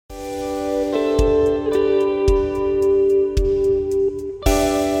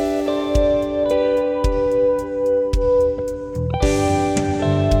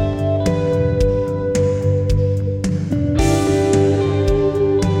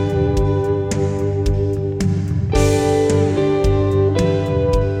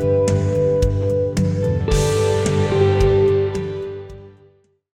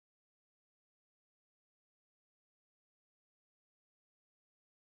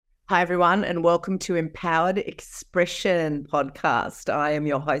Hi, everyone, and welcome to Empowered Expression podcast. I am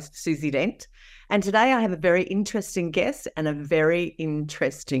your host, Suzi Dent, and today I have a very interesting guest and a very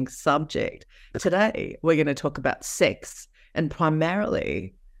interesting subject. Today, we're going to talk about sex and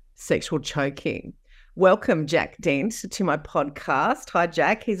primarily sexual choking. Welcome, Jack Dent, to my podcast. Hi,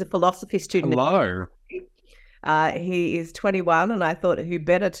 Jack. He's a philosophy student. Hello. He is 21, and I thought who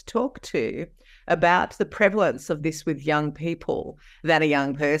better to talk to about the prevalence of this with young people than a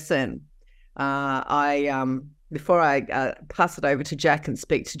young person. Before I pass it over to Jack and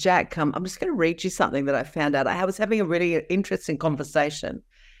speak to Jack, I'm just going to read you something that I found out. I was having a really interesting conversation,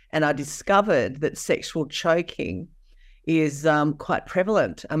 and I discovered that sexual choking is quite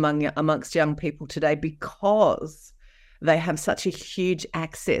prevalent amongst young people today because they have such a huge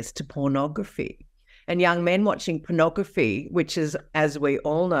access to pornography. And young men watching pornography, which is, as we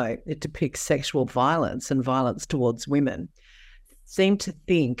all know, it depicts sexual violence and violence towards women, seem to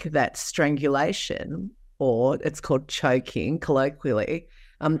think that strangulation, or it's called choking colloquially,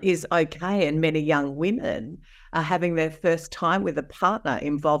 is okay. And many young women are having their first time with a partner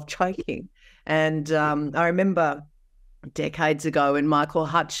involve choking. And I remember decades ago when Michael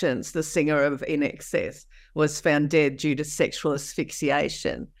Hutchence, the singer of In Excess, was found dead due to sexual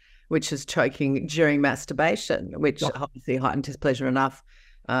asphyxiation, which is choking during masturbation, which obviously heightened his pleasure enough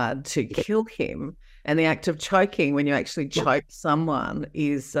to kill him. And the act of choking, when you actually choke someone,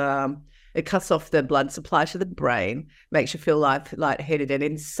 is it cuts off the blood supply to the brain, makes you feel lightheaded. And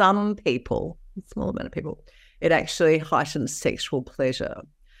in some people, a small amount of people, it actually heightens sexual pleasure.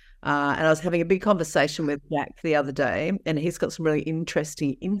 And I was having a big conversation with Jack the other day, and he's got some really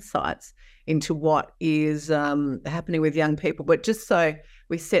interesting insights into what is happening with young people. But just so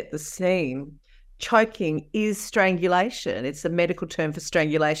we set the scene, choking is strangulation. It's a medical term for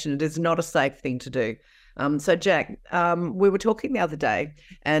strangulation. It is not a safe thing to do. So, Jack, we were talking the other day,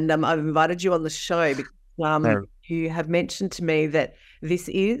 and I've invited you on the show because you have mentioned to me that this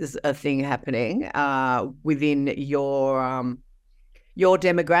is a thing happening within your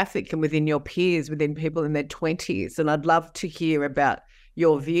demographic and within your peers, within people in their 20s. And I'd love to hear about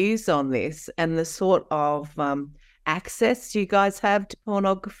your views on this and the sort of access you guys have to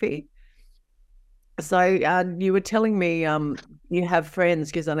pornography. So you were telling me you have friends,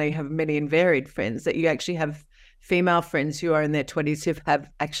 because I know you have many and varied friends, that you actually have female friends who are in their 20s who have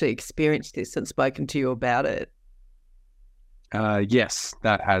actually experienced this and spoken to you about it. Yes,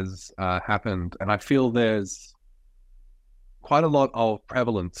 that has happened. And I feel there's quite a lot of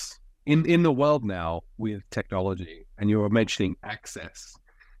prevalence in the world now with technology. And you were mentioning access.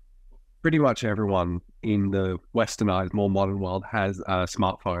 Pretty much everyone in the westernized, more modern world has a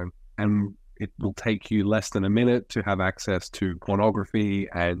smartphone, and it will take you less than a minute to have access to pornography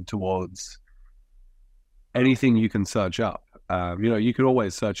and towards anything you can search up. You can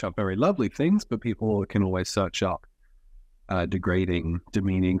always search up very lovely things, but people can always search up degrading,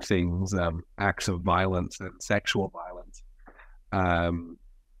 demeaning things, acts of violence and sexual violence.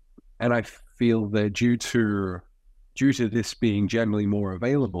 And I feel that due to this being generally more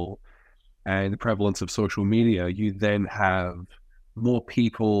available and the prevalence of social media, you then have more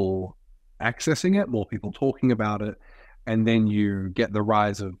people accessing it, more people talking about it, and then you get the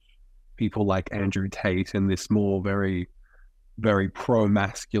rise of people like Andrew Tate and this more very, very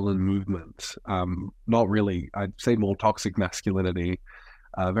pro-masculine movement. Not really, I'd say more toxic masculinity,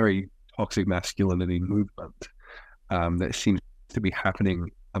 very toxic masculinity movement that seems to be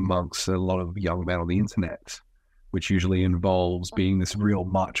happening amongst a lot of young men on the internet, which usually involves being this real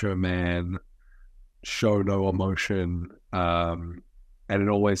macho man, show no emotion, and it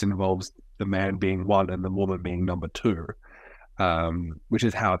always involves the man being one and the woman being number two, which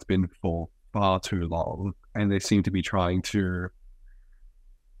is how it's been for far too long. And they seem to be trying to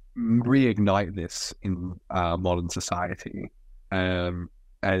reignite this in modern society,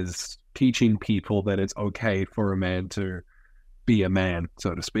 as teaching people that it's okay for a man to be a man,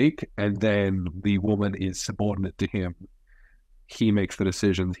 so to speak, and then the woman is subordinate to him. He makes the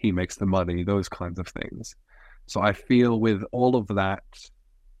decisions, he makes the money, those kinds of things. So I feel with all of that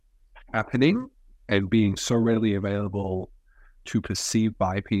happening and being so readily available to perceive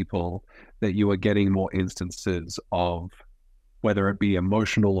by people, that you are getting more instances of whether it be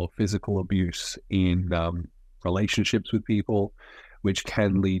emotional or physical abuse in relationships with people, which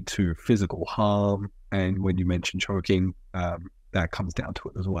can lead to physical harm. And when you mention choking, that comes down to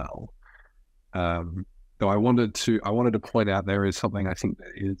it as well. Though I wanted to point out, there is something I think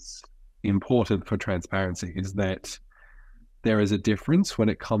that is important for transparency, is that there is a difference when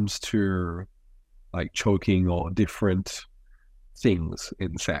it comes to like choking or different things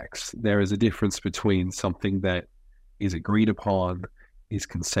in sex. There is a difference between something that is agreed upon is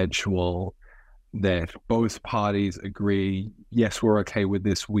consensual, that both parties agree, yes, we're okay with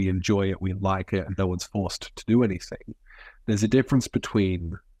this, we enjoy it, we like it, and no one's forced to do anything. There's a difference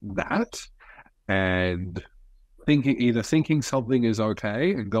between that and either thinking something is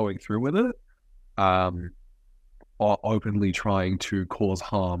okay and going through with it, or openly trying to cause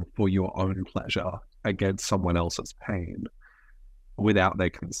harm for your own pleasure against someone else's pain without their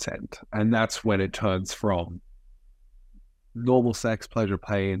consent. And that's when it turns from normal sex, pleasure,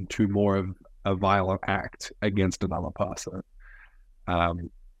 pain to more of a violent act against another person.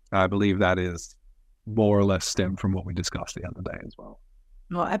 I believe that is more or less stemmed from what we discussed the other day as well.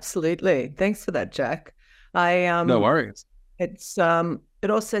 Oh, absolutely. Thanks for that, Jack. No worries. It's it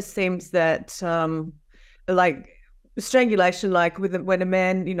also seems that like strangulation, like when a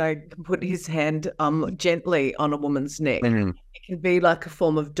man, can put his hand gently on a woman's neck, it can be like a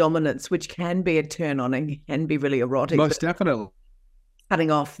form of dominance, which can be a turn on and can be really erotic. Most definitely.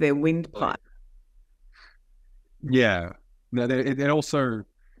 Cutting off their windpipe. Yeah. No, it also,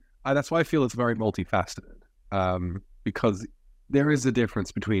 that's why I feel it's very multifaceted, because there is a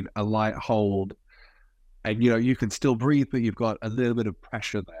difference between a light hold and, you can still breathe, but you've got a little bit of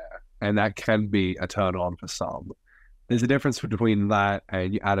pressure there, and that can be a turn on for some. There's a difference between that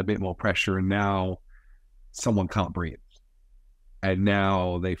and you add a bit more pressure, and now someone can't breathe, and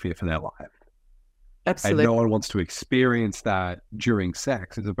now they fear for their life. Absolutely. And no one wants to experience that during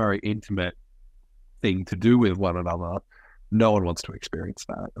sex. It's a very intimate thing to do with one another. No one wants to experience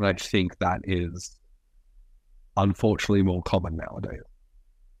that. And I think that is unfortunately more common nowadays.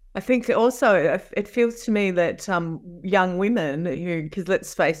 I think also it feels to me that young women because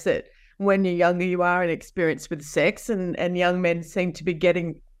let's face it, when you're younger, you are inexperienced with sex, and young men seem to be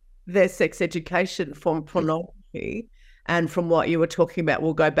getting their sex education from pornography and from what you were talking about.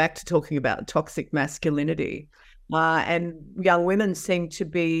 We'll go back to talking about toxic masculinity. And young women seem to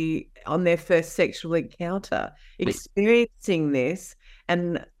be on their first sexual encounter experiencing this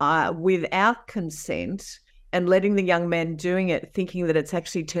and without consent, and letting the young man doing it thinking that it's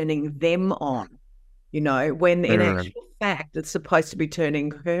actually turning them on, when in actual fact it's supposed to be turning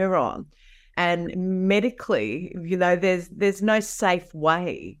her on. And medically, there's no safe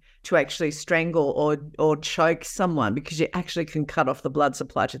way to actually strangle or choke someone, because you actually can cut off the blood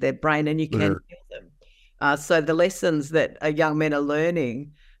supply to their brain and you can kill them. So the lessons that young men are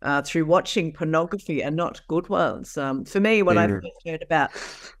learning through watching pornography are not good ones. For me, when I first heard about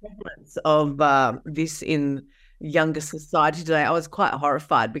the prevalence of this in younger society today, I was quite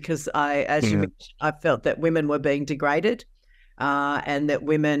horrified, because as you mentioned, I felt that women were being degraded, and that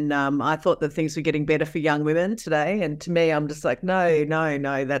women, I thought that things were getting better for young women today. And to me, I'm just like, no,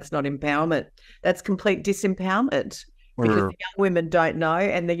 that's not empowerment. That's complete disempowerment, because the young women don't know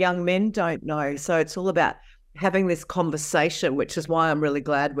and the young men don't know. So it's all about having this conversation, which is why I'm really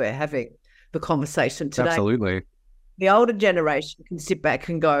glad we're having the conversation today. Absolutely. The older generation can sit back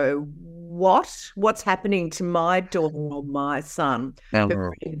and go, what's happening to my daughter or my son who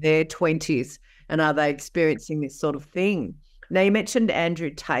are in their 20s, and are they experiencing this sort of thing? Now, you mentioned Andrew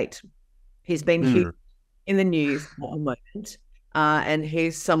Tate. He's been huge in the news at the moment, and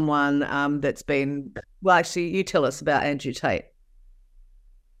he's someone that's been, well, actually, you tell us about Andrew Tate.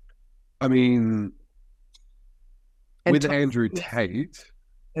 I mean, with Andrew Tate,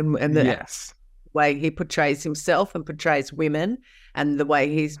 and the way he portrays himself and portrays women, and the way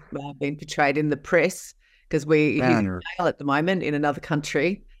he's been portrayed in the press, because he's in jail at the moment in another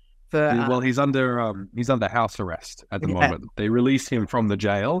country. He's under house arrest at the moment. They released him from the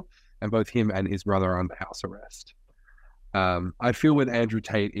jail, and both him and his brother are under house arrest. I feel with Andrew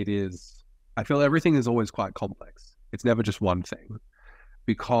Tate, I feel everything is always quite complex. It's never just one thing,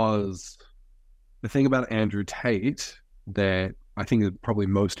 because the thing about Andrew Tate that I think is probably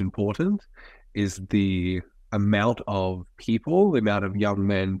most important is the amount of people, the amount of young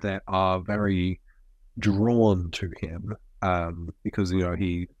men that are very drawn to him, because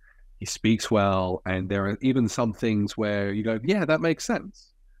he speaks well, and there are even some things where you go, yeah, that makes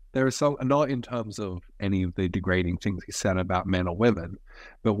sense. There is some, not in terms of any of the degrading things he said about men or women,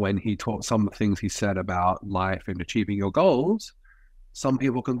 but when he taught some of the things he said about life and achieving your goals, some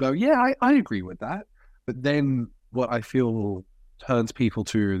people can go, yeah, I agree with that. But then what I feel turns people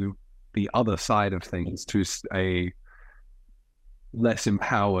to the other side of things, to a less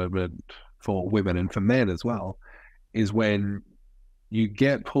empowerment for women and for men as well, is when you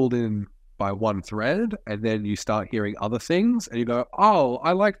get pulled in by one thread and then you start hearing other things and you go, oh,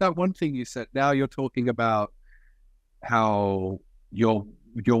 I like that one thing you said. Now you're talking about how your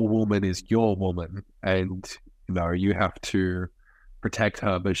woman is your woman, and you have to protect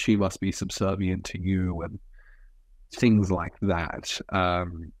her, but she must be subservient to you. And things like that.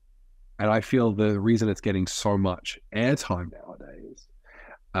 And I feel the reason it's getting so much airtime nowadays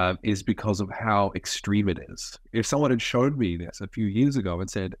is because of how extreme it is. If someone had showed me this a few years ago and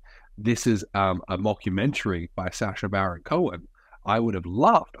said, this is a mockumentary by Sacha Baron Cohen, I would have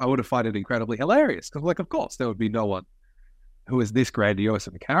laughed. I would have found it incredibly hilarious. Because, like, of course, there would be no one who is this grandiose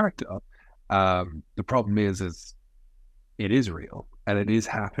of a character. The problem is it is real and it is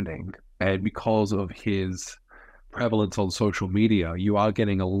happening. And because of his prevalence on social media, you are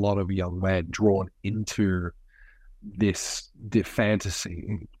getting a lot of young men drawn into this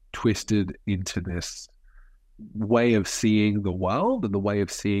fantasy, twisted into this way of seeing the world and the way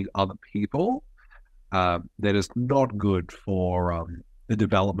of seeing other people that is not good for the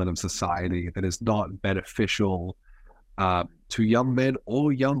development of society, that is not beneficial to young men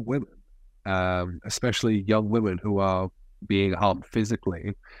or young women, especially young women who are being harmed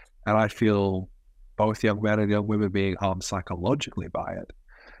physically. And I feel both young men and young women being harmed psychologically by it.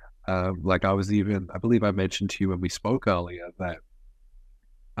 Like I believe I mentioned to you when we spoke earlier that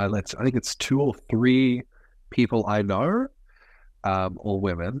I think it's 2 or 3 people I know, all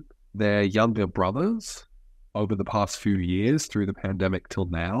women, their younger brothers over the past few years through the pandemic till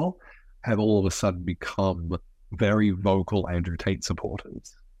now have all of a sudden become very vocal Andrew Tate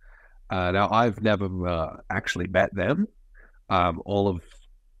supporters. Now, I've never actually met them. All of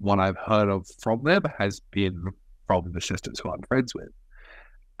what I've heard of from them has been from the sisters who I'm friends with.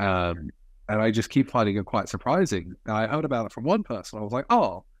 And I just keep finding it quite surprising. I heard about it from one person. I was like,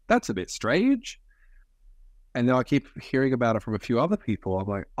 oh, that's a bit strange. And then I keep hearing about it from a few other people. I'm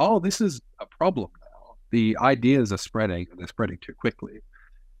like, oh, this is a problem now. The ideas are spreading, and they're spreading too quickly.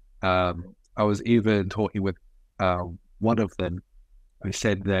 I was even talking with one of them who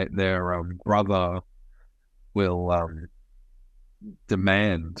said that their brother will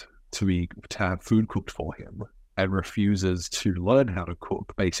demand to have food cooked for him and refuses to learn how to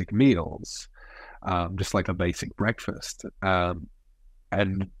cook basic meals, just like a basic breakfast.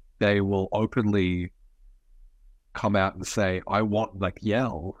 And they will openly come out and say, I want, like,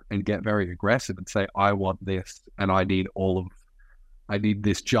 yell and get very aggressive and say, I want this, and I need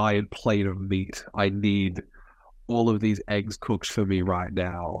this giant plate of meat. I need all of these eggs cooked for me right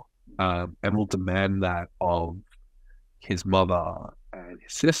now. And will demand that of his mother and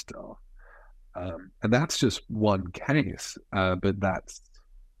his sister. And that's just one case. But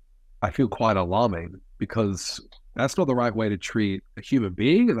I feel quite alarming, because that's not the right way to treat a human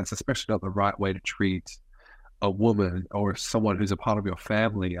being. And that's especially not the right way to treat a woman or someone who's a part of your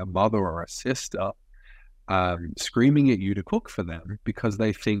family, a mother or a sister, screaming at you to cook for them because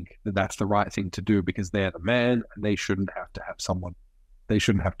they think that that's the right thing to do because they're the man and they shouldn't have to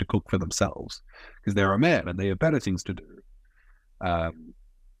cook for themselves because they're a man and they have better things to do.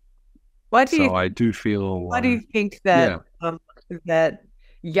 Why do you think that that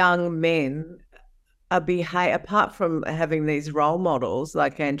young men apart from having these role models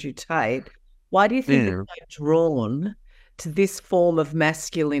like Andrew Tate, why do you think they're so drawn to this form of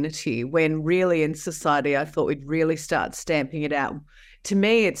masculinity when really in society I thought we'd really start stamping it out? To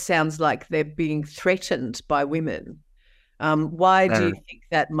me, it sounds like they're being threatened by women. Why do you think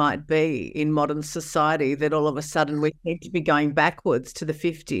that might be in modern society, that all of a sudden we seem to be going backwards to the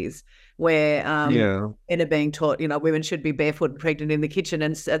 50s where men are being taught, women should be barefoot and pregnant in the kitchen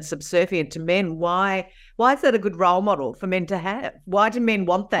and subservient to men? Why is that a good role model for men to have? Why do men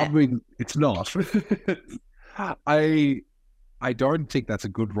want that? I mean, it's not. I don't think that's a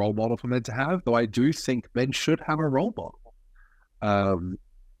good role model for men to have, though I do think men should have a role model.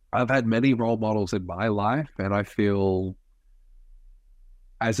 I've had many role models in my life, and I feel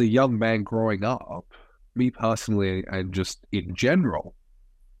as a young man growing up, me personally and just in general,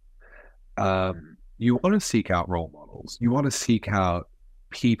 you want to seek out role models. You want to seek out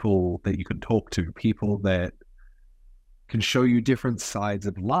people that you can talk to, people that can show you different sides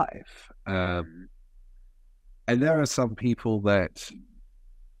of life. And there are some people that,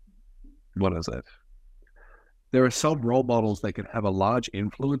 there are some role models that can have a large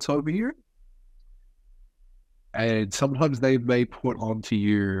influence over you. And sometimes they may put onto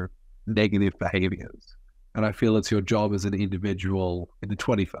you negative behaviors. And I feel it's your job as an individual in the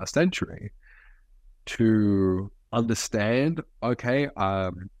 21st century to understand, okay,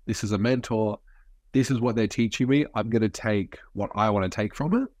 this is a mentor. This is what they're teaching me. I'm going to take what I want to take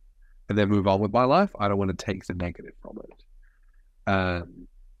from it and then move on with my life. I don't want to take the negative from it.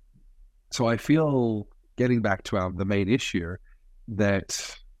 So I feel, getting back to the main issue,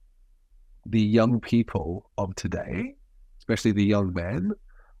 that the young people of today, especially the young men,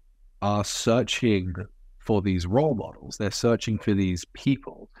 are searching for these role models. They're searching for these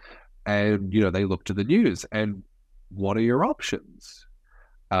people. And, they look to the news. And what are your options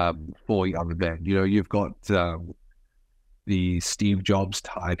for young men? You know, you've got the Steve Jobs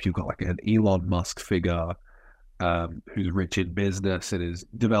type, you've got like an Elon Musk figure who's rich in business and is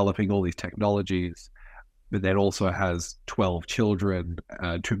developing all these technologies, but then also has 12 children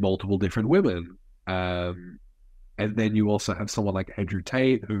to multiple different women. And then you also have someone like Andrew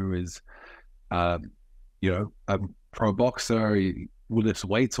Tate, who is, you know, a pro boxer. He lifts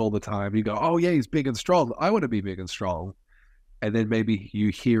weights all the time. You go, oh yeah, he's big and strong. I want to be big and strong. And then maybe you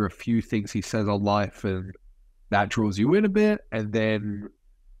hear a few things he says on life, and that draws you in a bit. And then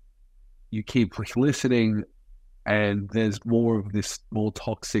you keep listening, and there's more of this more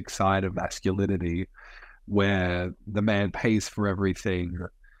toxic side of masculinity, where the man pays for everything.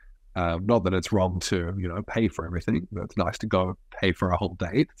 Not that it's wrong to, you know, pay for everything. It's nice to go pay for a whole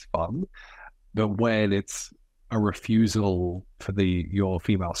date. It's fun. But when it's a refusal for your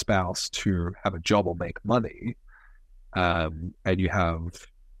female spouse to have a job or make money, and you have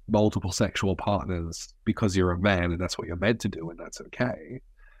multiple sexual partners because you're a man and that's what you're meant to do and that's okay,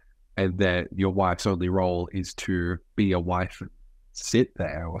 and that your wife's only role is to be a wife and sit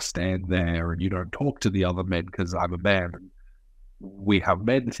there or stand there, and you don't talk to the other men because I'm a man and we have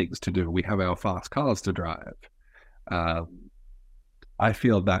men things to do. We have our fast cars to drive. I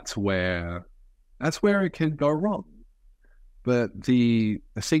feel that's where it can go wrong. But the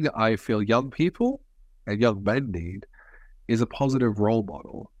thing that I feel young people and young men need is a positive role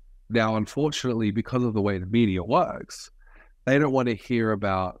model. Now, unfortunately, because of the way the media works, they don't want to hear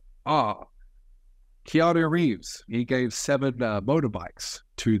about, Keanu Reeves, he gave 7 motorbikes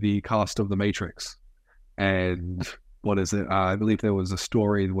to the cast of The Matrix. And what is it? I believe there was a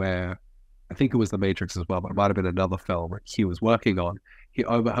story where, I think it was The Matrix as well, but it might have been another film where he was working on. He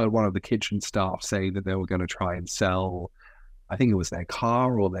overheard one of the kitchen staff saying that they were going to try and sell, I think it was their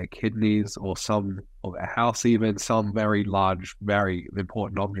car or their kidneys or their house, even some very large, very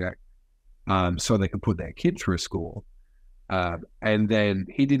important object, so they could put their kid through school. And then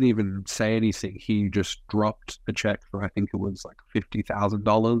he didn't even say anything. He just dropped a check for, I think it was like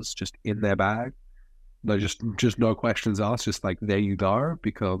 $50,000 just in their bag. No, just no questions asked. Just like, there you go.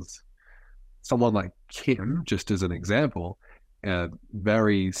 Because someone like Kim, just as an example, a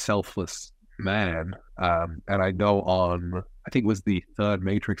very selfless man. And I know I think it was the 3rd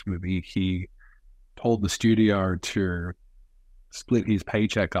Matrix movie, he told the studio to split his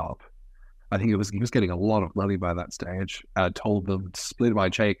paycheck up. I think he was getting a lot of money by that stage. Told them to split my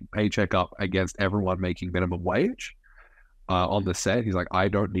paycheck up against everyone making minimum wage on the set. He's like, I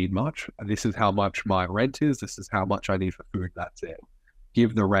don't need much. This is how much my rent is. This is how much I need for food. That's it.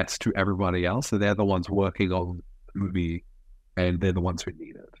 Give the rest to everybody else. So they're the ones working on the movie, and they're the ones who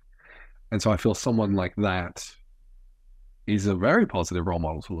need it. And so I feel someone like that is a very positive role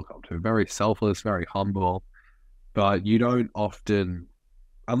model to look up to. Very selfless, very humble. But you don't often,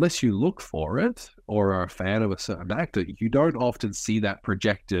 unless you look for it or are a fan of a certain actor, you don't often see that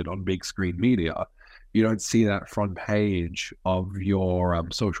projected on big screen media. You don't see that front page of your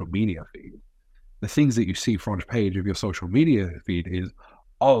social media feed. The things that you see front page of your social media feed is,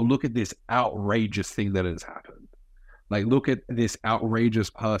 oh, look at this outrageous thing that has happened. Like, look at this outrageous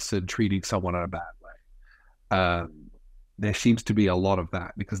person treating someone in a bad way. There seems to be a lot of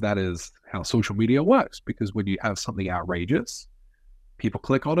that because that is how social media works. Because when you have something outrageous, people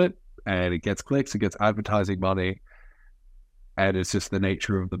click on it and it gets clicks, it gets advertising money, and it's just the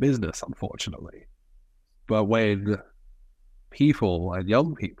nature of the business, unfortunately. But when people and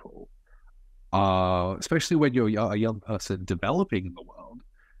young people are, especially when you're a young person developing in the world,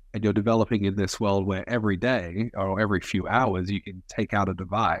 and you're developing in this world where every day or every few hours you can take out a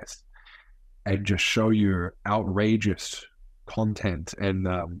device and just show your outrageous content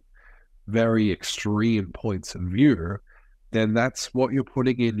and very extreme points of view, then that's what you're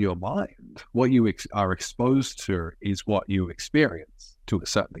putting in your mind. What you are exposed to is what you experience to a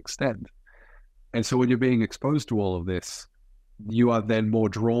certain extent. And so when you're being exposed to all of this, you are then more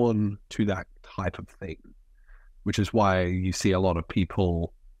drawn to that type of thing, which is why you see a lot of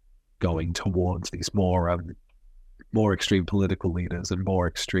people going towards these more extreme political leaders and more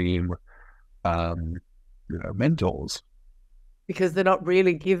extreme mentors. Because they're not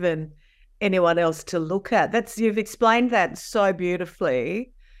really given anyone else to look at. You've explained that so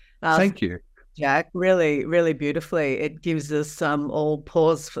beautifully. Thank you, Jack. Really, really beautifully. It gives us all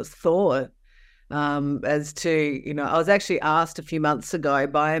pause for thought as to, I was actually asked a few months ago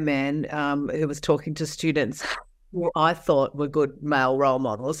by a man who was talking to students who I thought were good male role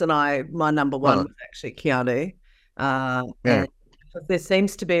models, and my number one was actually Keanu. And there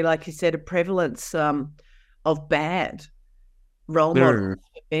seems to be, like you said, a prevalence of bad role models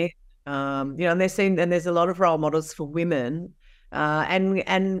for men. And there's a lot of role models for women,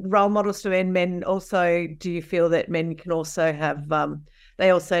 and role models for men. Men also, do you feel that men can also have? They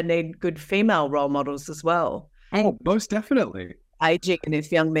also need good female role models as well. Oh, most definitely. Aging, and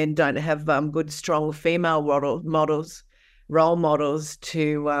if young men don't have good, strong female role models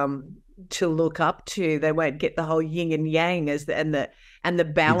to look up to, they won't get the whole yin and yang and the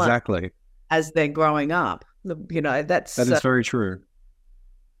balance Exactly. as they're growing up. That is very true.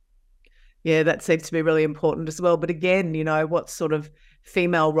 Yeah, that seems to be really important as well. But again, what sort of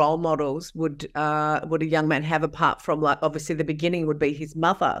female role models would a young man have, apart from, like, obviously the beginning would be his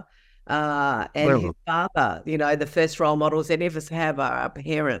mother and his Well, father. The first role models any of us have are our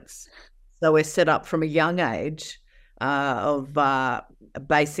parents. So we're set up from a young age of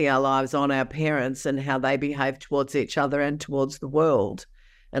basing our lives on our parents and how they behave towards each other and towards the world.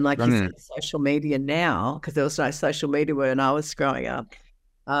 And like you said, social media now, because there was no social media when I was growing up,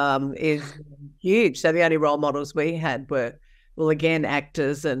 is huge. So the only role models we had were, well, again,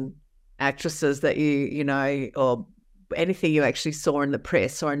 actors and actresses that or anything you actually saw in the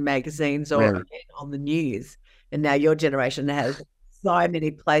press or in magazines or again, on the news. And now your generation has so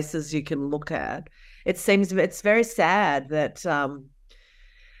many places you can look at. It's very sad that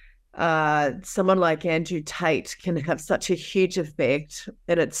someone like Andrew Tate can have such a huge effect,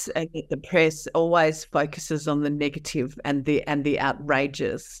 and the press always focuses on the negative and the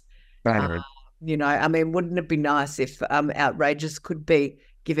outrageous. Right. I mean, wouldn't it be nice if outrageous could be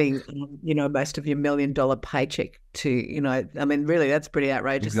giving most of your $1 million paycheck to, I mean, really, that's pretty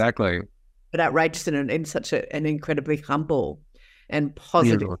outrageous. Exactly. But outrageous in such an incredibly humble and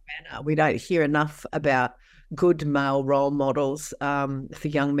positive manner. We don't hear enough about good male role models for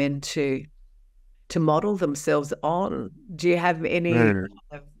young men to model themselves on. Do you have any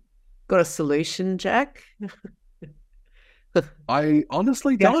got a solution, Jack? I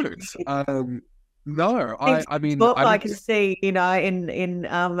honestly don't. No, I mean, what I can see, in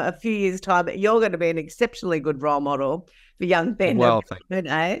a few years' time, you're going to be an exceptionally good role model for young men of your own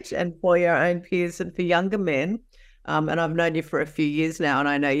age and for your own peers and for younger men. And I've known you for a few years now, and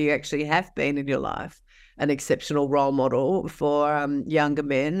I know you actually have been in your life an exceptional role model for younger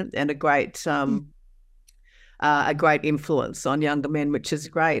men and a great influence on younger men, which is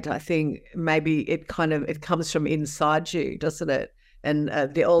great. I think maybe it comes from inside you, doesn't it? And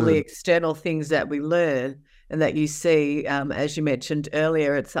all the external things that we learn and that you see, as you mentioned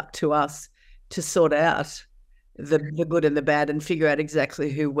earlier, it's up to us to sort out the good and the bad and figure out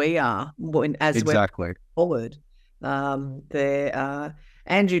exactly who we are as we're forward.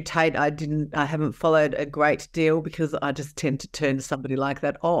 Andrew Tate, I haven't followed a great deal because I just tend to turn somebody like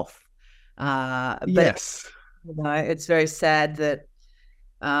that off. But yes, it's very sad that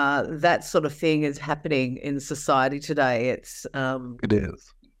that sort of thing is happening in society today. it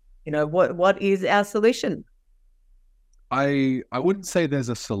is. What is our solution? I wouldn't say there's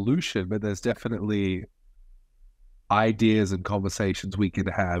a solution, but there's definitely ideas and conversations we can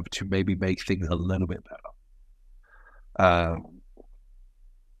have to maybe make things a little bit better.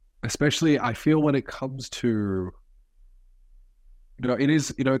 Especially, I feel when it comes to,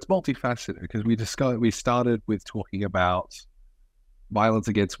 it's multifaceted because we started with talking about violence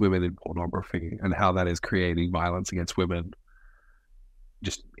against women in pornography and how that is creating violence against women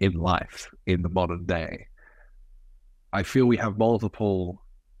just in life in the modern day. I feel we have multiple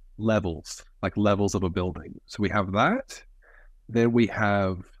levels, like levels of a building. So we have that. Then we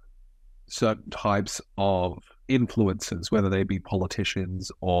have certain types of influencers, whether they be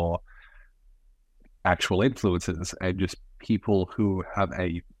politicians or actual influencers, and just people who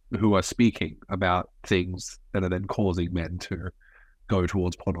are speaking about things that are then causing men to go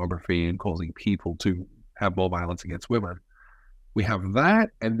towards pornography and causing people to have more violence against women. We have that,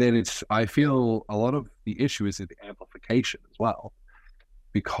 and then I feel a lot of the issue is in the amplification as well,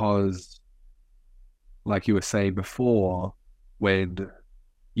 because like you were saying before, when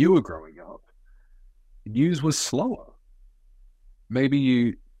you were growing up, news was slower.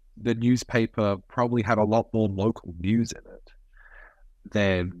 Maybe the newspaper probably had a lot more local news in it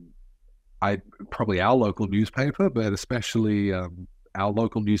than probably our local newspaper, but especially our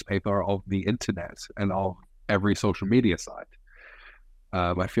local newspaper of the internet and of every social media site.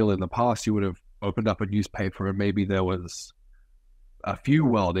 I feel in the past you would have opened up a newspaper and maybe there was a few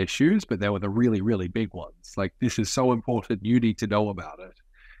world issues, but there were the really, really big ones. Like, this is so important, you need to know about it.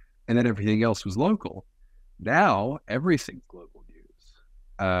 And then everything else was local. Now, everything's global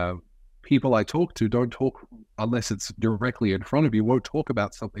news. People I talk to don't talk, unless it's directly in front of you, won't talk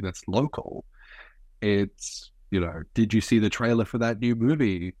about something that's local. It's, did you see the trailer for that new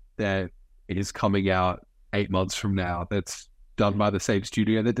movie that is coming out 8 months from now that's done by the same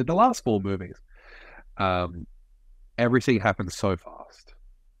studio that did the last 4 movies. Everything happens so fast.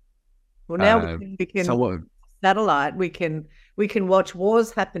 Well, now we can Someone satellite. We can watch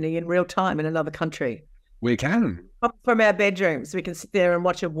wars happening in real time in another country. we can. From our bedrooms, we can sit there and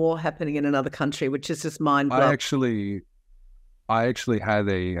watch a war happening in another country, which is just mind blowing. I actually had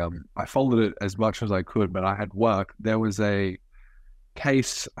I followed it as much as I could, but I had work. There was a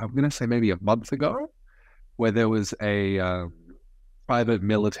case, I'm going to say maybe a month ago, where there was a private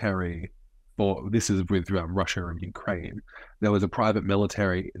military this is with Russia and Ukraine. There was a private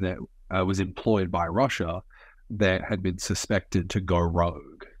military that was employed by Russia that had been suspected to go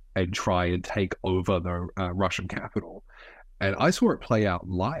rogue and try and take over the Russian capital. And I saw it play out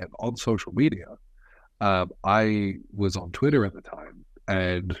live on social media. I was on Twitter at the time,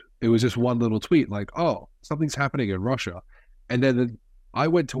 and it was just one little tweet like, oh, something's happening in Russia. And then I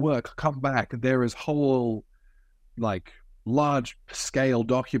went to work, come back, and there is whole, like, large scale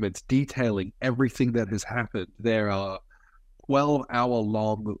documents detailing everything that has happened. There are 12-hour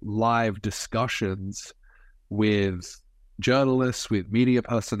long live discussions with journalists, with media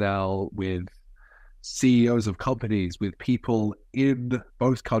personnel, with CEOs of companies, with people in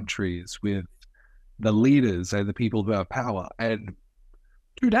both countries, with the leaders and the people who have power. And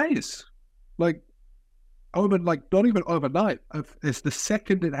 2 days, not even overnight. It's the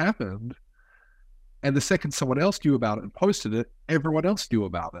second it happened, and the second someone else knew about it and posted it, everyone else knew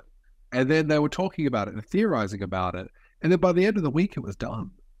about it. And then they were talking about it and theorizing about it. And then by the end of the week, it was done.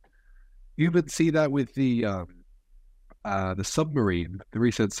 You even see that with the submarine, the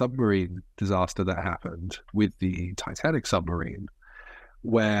recent submarine disaster that happened with the Titanic submarine,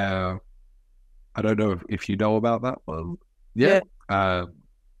 where I don't know if you know about that one. Yeah.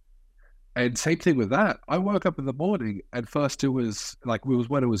 And same thing with that. I woke up in the morning, and first it was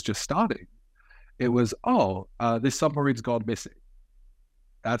when it was just starting. It was, this submarine's gone missing.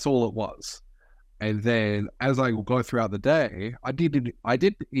 That's all it was. And then as I go throughout the day, I didn't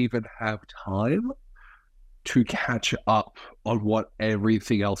even have time to catch up on what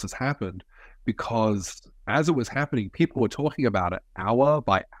everything else has happened, because as it was happening, people were talking about it hour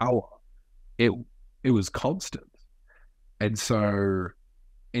by hour. It was constant. And so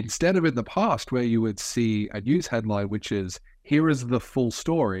instead of in the past where you would see a news headline, which is, here is the full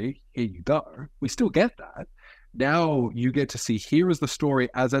story, here you go. We still get that. Now you get to see, here is the story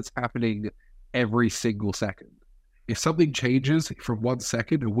as it's happening every single second. If something changes from 1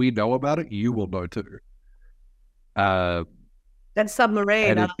 second and we know about it, you will know too. That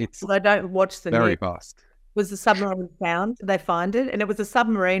submarine, I don't watch the very news. Fast. Was the submarine found? Did they find it? And it was a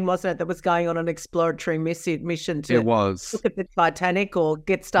submarine, wasn't it, that was going on an exploratory mission to look at the Titanic or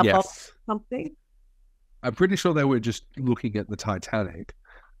get stuff off something? I'm pretty sure they were just looking at the Titanic.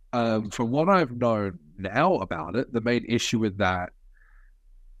 From what I've known now about it, the main issue with that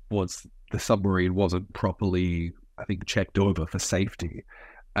was the submarine wasn't properly, I think, checked over for safety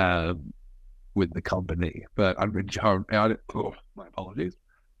with the company. But my apologies.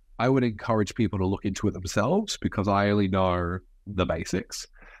 I would encourage people to look into it themselves, because I only know the basics.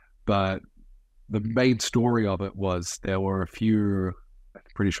 But the main story of it was there were a few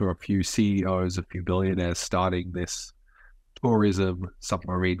CEOs, a few billionaires starting this tourism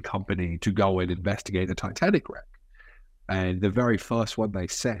submarine company to go and investigate the Titanic wreck. And the very first one they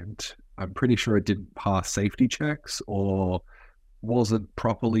sent, I'm pretty sure it didn't pass safety checks or wasn't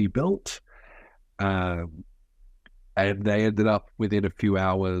properly built. And they ended up within a few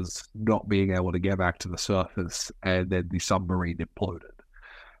hours not being able to get back to the surface, and then the submarine imploded.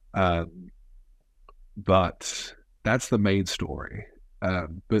 But that's the main story.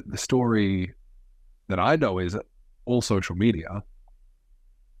 But the story that I know is all social media.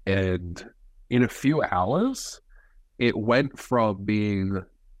 And in a few hours, it went from being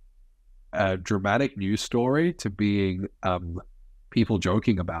a dramatic news story to being people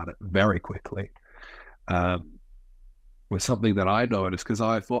joking about it very quickly. Was something that I noticed, because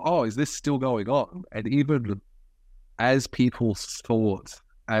I thought, is this still going on? And even as people thought,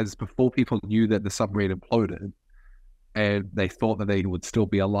 before people knew that the submarine imploded, and they thought that they would still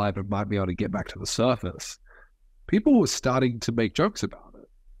be alive and might be able to get back to the surface, people were starting to make jokes about it.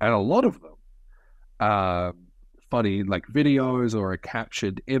 And a lot of them, funny, like videos or a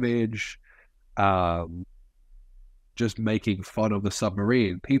captured image, just making fun of the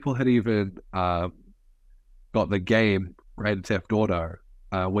submarine. People had even got the game Grand Theft Auto,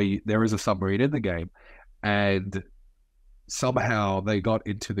 where there is a submarine in the game, and somehow they got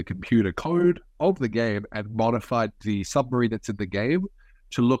into the computer code of the game and modified the submarine that's in the game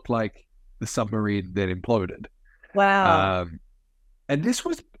to look like the submarine that imploded. Wow. And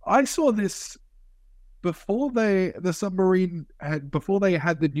I saw this the submarine had before they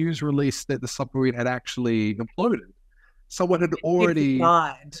had the news release that the submarine had actually imploded, someone had People already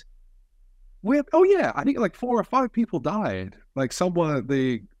died. oh yeah, I think like 4 or 5 people died. Like someone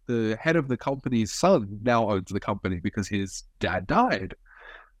the head of the company's son now owns the company because his dad died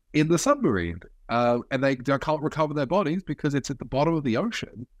in the submarine. And they can't recover their bodies because it's at the bottom of the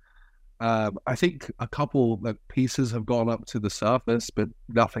ocean. I think a couple like pieces have gone up to the surface, but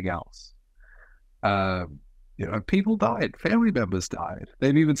nothing else. People died, family members died.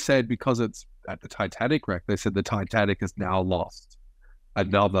 They've even said because it's at the Titanic wreck, they said the Titanic has now lost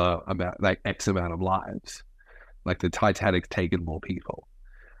another amount, like X amount of lives. Like the Titanic's taken more people.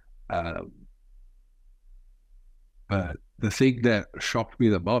 But the thing that shocked me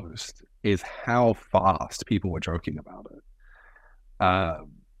the most is how fast people were joking about it.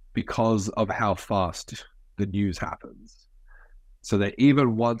 Because of how fast the news happens. So that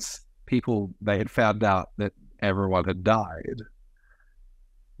even once they had found out that everyone had died,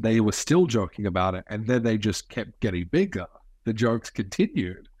 they were still joking about it, and then they just kept getting bigger. The jokes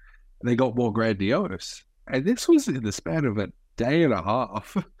continued, and they got more grandiose. And this was in the span of a day and a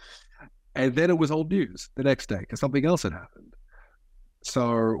half. And then it was old news the next day because something else had happened.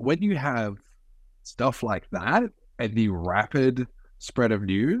 So when you have stuff like that and the rapid spread of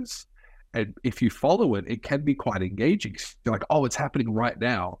news, and if you follow it, it can be quite engaging. You're like, oh, it's happening right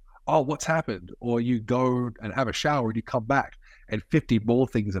now. Oh, what's happened? Or you go and have a shower and you come back and 50 more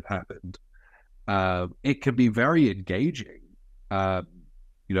things have happened. It can be very engaging.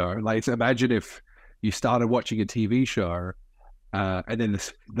 Like imagine if you started watching a TV show and then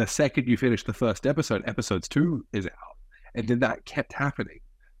the second you finish the first episode 2 is out. And then that kept happening.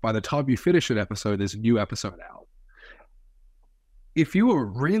 By the time you finish an episode, there's a new episode out. If you were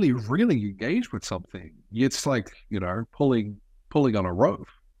really, really engaged with something, it's like, pulling on a rope.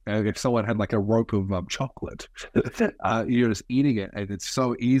 And if someone had like a rope of chocolate, you're just eating it. And it's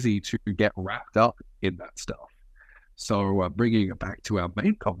so easy to get wrapped up in that stuff. So bringing it back to our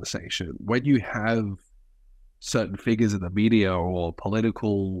main conversation, when you have certain figures in the media or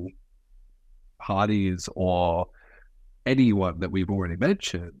political parties or anyone that we've already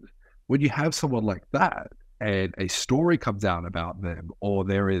mentioned, when you have someone like that and a story comes out about them, or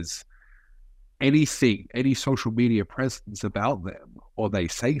there is any social media presence about them, or they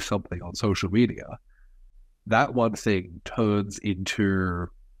say something on social media, that one thing turns into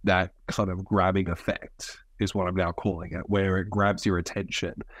that kind of grabbing effect is what I'm now calling it, where it grabs your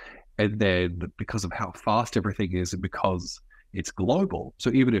attention. And then because of how fast everything is and because it's global, so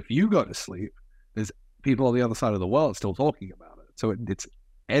even if you go to sleep, there's people on the other side of the world still talking about it. So it's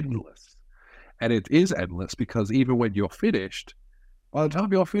endless. And it is endless because even when you're finished, by the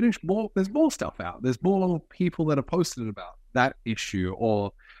time you're finished, there's more stuff out. There's more people that are posted about that issue.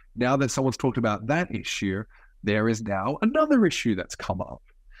 Or now that someone's talked about that issue, there is now another issue that's come up.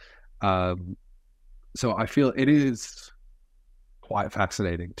 So I feel it is quite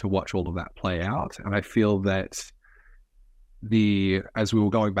fascinating to watch all of that play out. And I feel that as we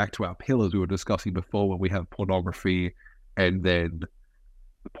were going back to our pillars we were discussing before, when we have pornography and then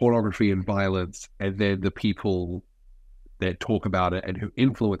pornography and violence, and then the people that talk about it and who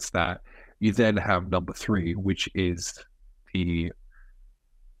influence that, you then have number 3, which is the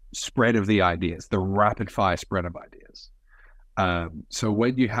spread of the ideas, the rapid fire spread of ideas. So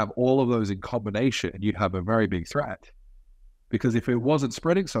when you have all of those in combination, you have a very big threat. Because if it wasn't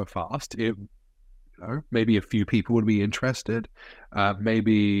spreading so fast, maybe a few people would be interested.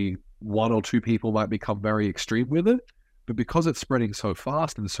 Maybe 1 or 2 people might become very extreme with it. But because it's spreading so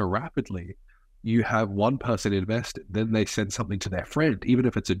fast and so rapidly, you have one person invested, then they send something to their friend, even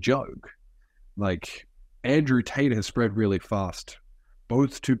if it's a joke. Like Andrew Tate has spread really fast,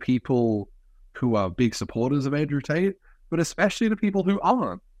 both to people who are big supporters of Andrew Tate, but especially to people who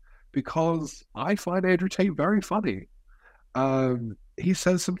aren't, because I find Andrew Tate very funny. He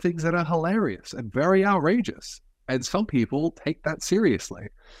says some things that are hilarious and very outrageous, and some people take that seriously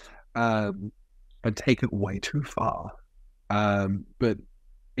and take it way too far. But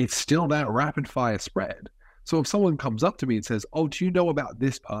it's still that rapid fire spread. So if someone comes up to me and says, oh, do you know about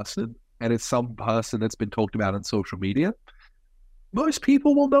this person? And it's some person that's been talked about on social media, most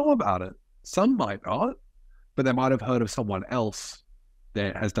people will know about it. Some might not, but they might have heard of someone else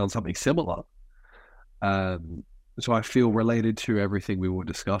that has done something similar. So I feel, related to everything we were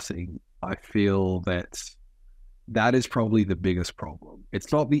discussing, I feel that is probably the biggest problem.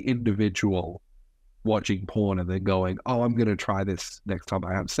 It's not the individual watching porn and then going, oh, I'm going to try this next time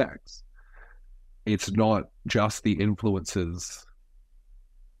I have sex. It's not just the influences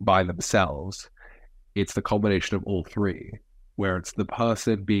by themselves. It's the combination of all 3, where it's the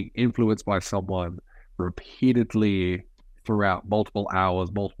person being influenced by someone, repeatedly throughout multiple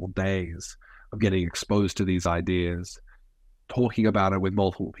hours, multiple days of getting exposed to these ideas, talking about it with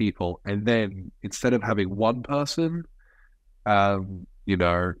multiple people, and then instead of having one person, you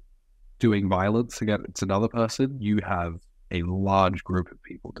know, doing violence against another person, you have a large group of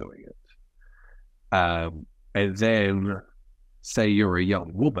people doing it. And then say you're a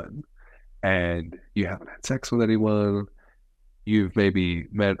young woman and you haven't had sex with anyone, you've maybe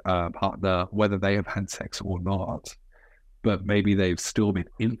met a partner, whether they have had sex or not, but maybe they've still been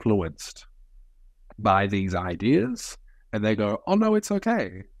influenced by these ideas, and they go, oh no, it's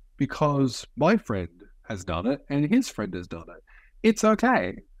okay, because my friend has done it and his friend has done it. It's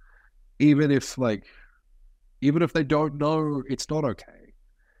okay. Even if they don't know it's not okay.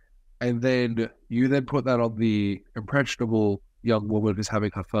 And then you then put that on the impressionable young woman who's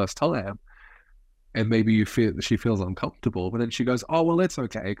having her first time, and maybe you feel that she feels uncomfortable, but then she goes, oh, well, it's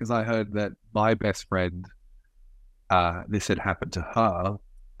okay, because I heard that my best friend, this had happened to her,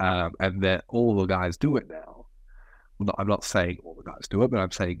 and that all the guys do it now. Well, I'm not saying all the guys do it, but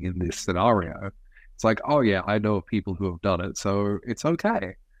I'm saying in this scenario, it's like, oh yeah, I know of people who have done it, so it's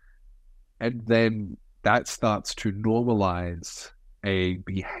okay. And then that starts to normalize a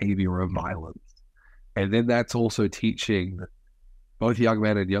behavior of violence. And then that's also teaching both young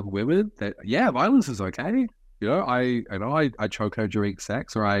men and young women that, yeah, violence is okay. You know, I choke her during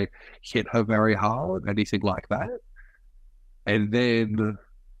sex, or I hit her very hard, anything like that. And then,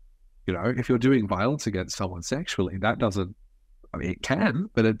 you know, if you're doing violence against someone sexually, that doesn't, I mean, it can,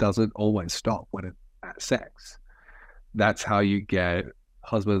 but it doesn't always stop when it's at sex. That's how you get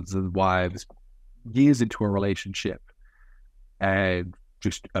husbands and wives years into a relationship and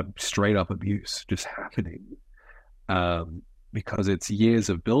just straight up abuse just happening. Because it's years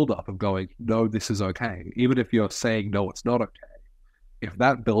of build-up of going, no, this is okay. Even if you're saying, no, it's not okay. If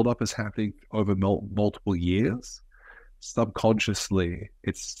that build-up is happening over multiple years, subconsciously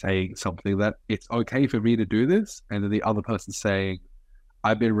it's saying something that it's okay for me to do this. And then the other person's saying,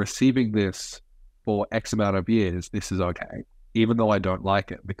 I've been receiving this for X amount of years. This is okay. Even though I don't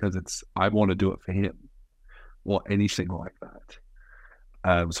like it, because I want to do it for him, or anything like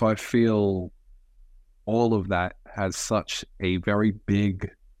that. So I feel all of that has such a very big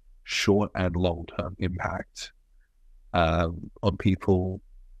short and long-term impact on people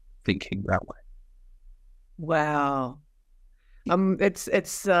thinking that way. Wow.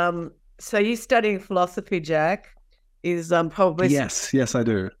 So you studying philosophy, Jack, is probably yes, I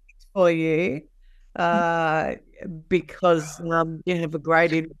do. For you, because you have a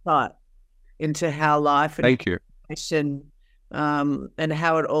great insight into how life and thank you and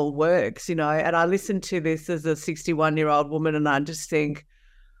how it all works, you know. And I listen to this as a 61-year-old woman, and I just think,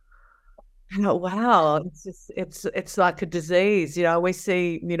 oh, wow, it's like a disease, you know. We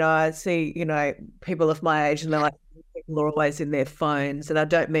see, you know, I see, you know, people of my age, and they're like, people are always in their phones, and I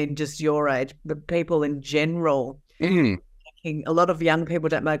don't mean just your age, but people in general. A lot of young people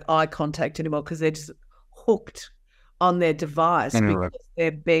don't make eye contact anymore because they're just hooked on their device, because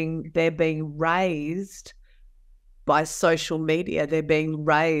they're being raised by social media. They're being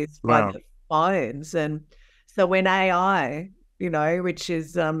raised by the phones. And so when AI, you know, which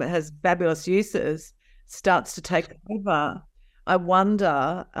is has fabulous uses, starts to take over, I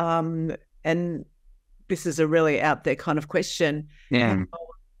wonder, and this is a really out there kind of question,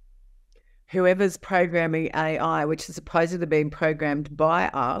 whoever's programming AI, which is supposedly being programmed by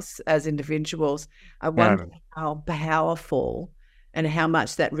us as individuals, I wonder how powerful and how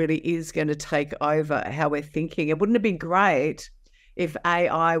much that really is going to take over how we're thinking. It wouldn't have been great if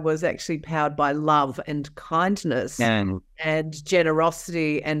AI was actually powered by love and kindness and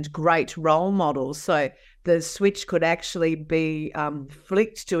generosity and great role models. So the switch could actually be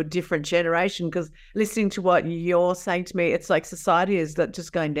flicked to a different generation, because listening to what you're saying to me, it's like society is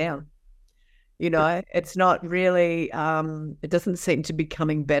just going down. You know, it's not really, it doesn't seem to be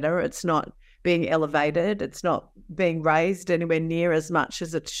becoming better. It's not being elevated. It's not being raised anywhere near as much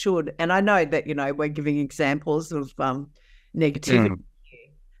as it should. And I know that, you know, we're giving examples of negativity.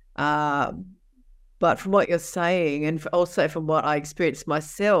 But from what you're saying, and also from what I experienced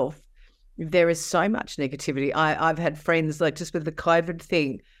myself, there is so much negativity. I've had friends, like just with the COVID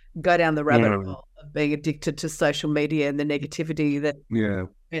thing, go down the rabbit hole of being addicted to social media and the negativity that...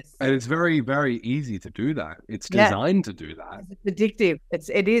 And it's very, very easy to do that. It's designed to do that. It's addictive.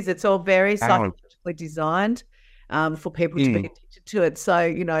 It's all very psychologically designed for people to be addicted to it. So,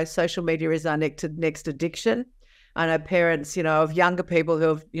 you know, social media is our next addiction. I know parents, you know, of younger people who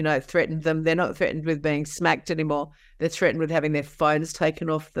have, you know, threatened them. They're not threatened with being smacked anymore. They're threatened with having their phones taken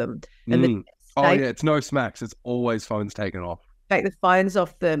off them. And it's no smacks. It's always phones taken off. take the phones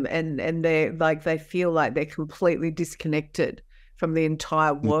off them, and they're like, they feel like they're completely disconnected from the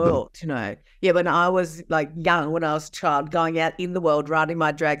entire world, you know. Yeah, when I was like young, when I was a child, going out in the world, riding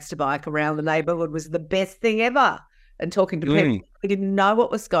my dragster bike around the neighborhood was the best thing ever. And talking to people, we didn't know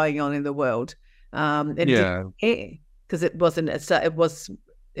what was going on in the world, and didn't care because it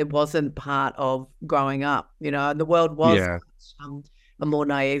wasn't part of growing up, you know. And the world was a more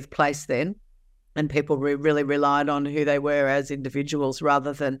naive place then, and people really relied on who they were as individuals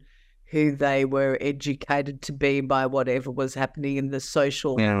rather than who they were educated to be by whatever was happening in the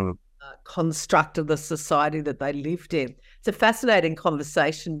social construct of the society that they lived in. It's a fascinating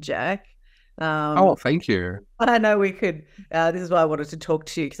conversation, Jack. Thank you. I know we could. This is why I wanted to talk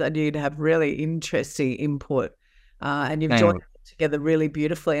to you, because I knew you'd have really interesting input, and you've joined it together really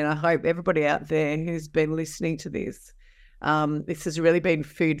beautifully. And I hope everybody out there who's been listening to this has really been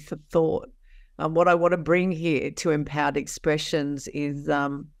food for thought. What I want to bring here to Empowered Expressions is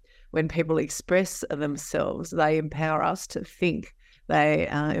when people express themselves, they empower us to think, they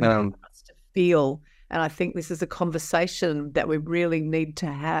empower us to feel. And I think this is a conversation that we really need to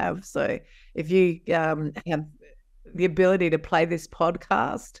have. So if you have the ability to play this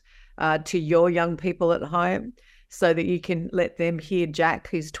podcast to your young people at home so that you can let them hear Jack,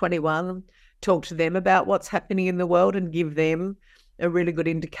 who's 21, talk to them about what's happening in the world and give them a really good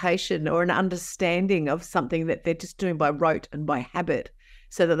indication or an understanding of something that they're just doing by rote and by habit,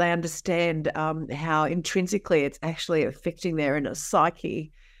 so that they understand how intrinsically it's actually affecting their inner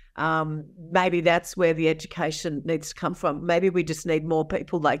psyche. Maybe that's where the education needs to come from. Maybe we just need more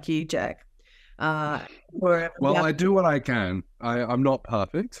people like you, Jack. I do what I can. I'm not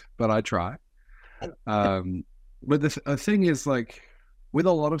perfect, but I try. But the thing is, like, with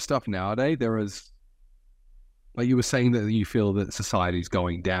a lot of stuff nowadays, there is, like you were saying, that you feel that society's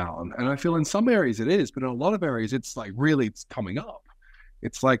going down. And I feel in some areas it is, but in a lot of areas it's like really it's coming up.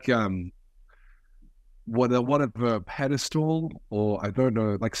 It's like what a pedestal, or I don't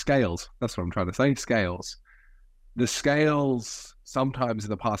know, like scales. That's what I'm trying to say. Scales. The scales sometimes in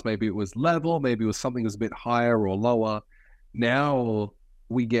the past, maybe it was level, maybe it was something that was a bit higher or lower. Now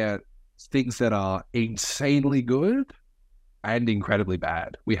we get things that are insanely good and incredibly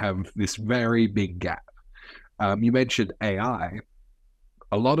bad. We have this very big gap. You mentioned AI.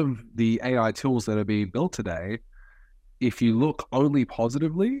 A lot of the AI tools that are being built today, if you look only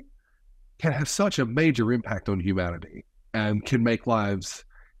positively, can have such a major impact on humanity and can make lives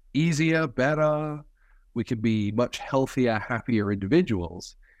easier, better. We can be much healthier, happier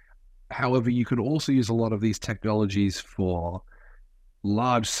individuals. However, you can also use a lot of these technologies for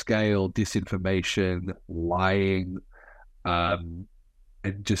large-scale disinformation, lying, and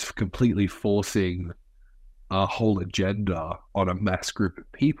just completely forcing a whole agenda on a mass group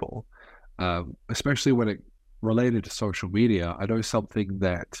of people, especially when it related to social media. I know something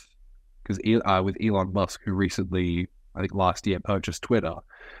that, because with Elon Musk, who recently, I think last year, purchased Twitter,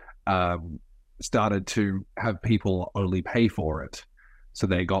 started to have people only pay for it. So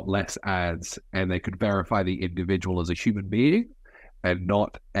they got less ads and they could verify the individual as a human being and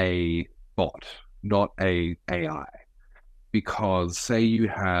not a bot, not a AI. Because say you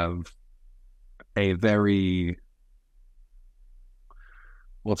have a very,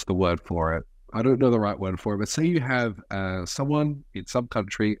 what's the word for it? I don't know the right word for it, but say you have someone in some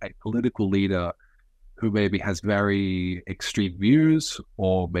country, a political leader who maybe has very extreme views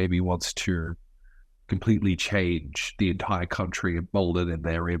or maybe wants to completely change the entire country and mold it in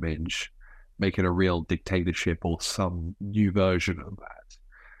their image, make it a real dictatorship or some new version of that.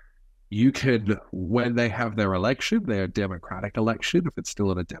 You can, when they have their election, their democratic election, if it's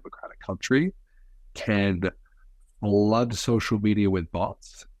still in a democratic country, can flood social media with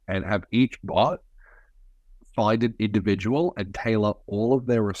bots and have each bot find an individual and tailor all of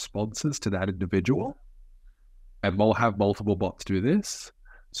their responses to that individual. And we'll have multiple bots do this.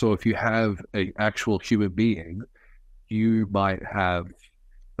 So if you have an actual human being, you might have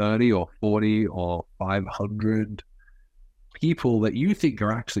 30 or 40 or 500 people that you think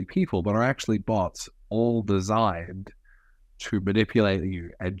are actually people, but are actually bots, all designed to manipulate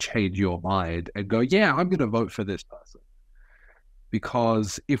you and change your mind and go, yeah, I'm going to vote for this person.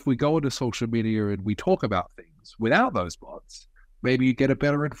 Because if we go into social media and we talk about things without those bots, maybe you get a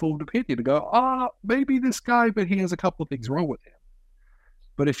better informed opinion and go, maybe this guy, but he has a couple of things wrong with him.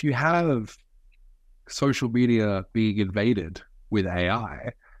 But if you have social media being invaded with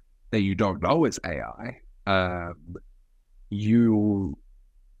AI that you don't know is AI, you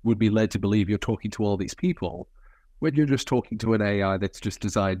would be led to believe you're talking to all these people when you're just talking to an AI that's just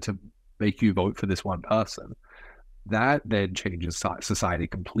designed to make you vote for this one person. That then changes society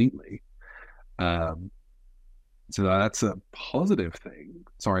completely. So that's a positive thing.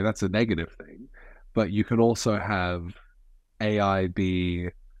 Sorry, that's a negative thing. But you can also have AI be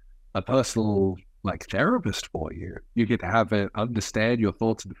a personal like therapist for you. You can have it understand your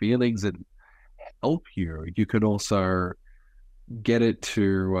thoughts and feelings and help you. You can also get it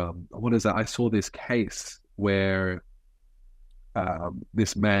to what is that? I saw this case where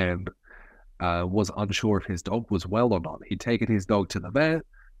this man was unsure if his dog was well or not. He'd taken his dog to the vet,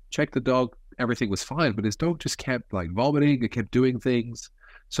 checked the dog, everything was fine, but his dog just kept like vomiting, it kept doing things.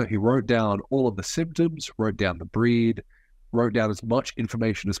 So he wrote down all of the symptoms, wrote down the breed, wrote down as much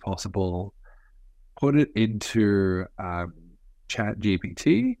information as possible, put it into Chat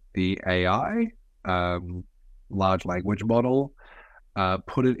GPT, the AI, large language model,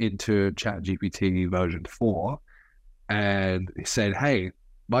 put it into Chat GPT version 4, and said, hey,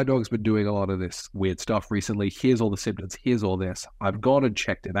 my dog's been doing a lot of this weird stuff recently. Here's all the symptoms. Here's all this. I've gone and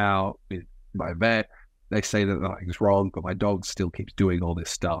checked it out with my vet. They say that nothing's wrong, but my dog still keeps doing all this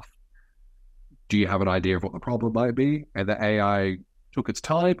stuff. Do you have an idea of what the problem might be? And the AI took its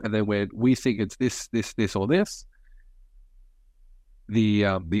time and then went, we think it's this, this, or this. The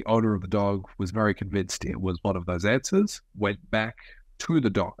owner of the dog was very convinced it was one of those answers, went back to the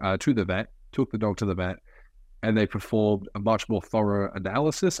dog, to the vet, took the dog to the vet, and they performed a much more thorough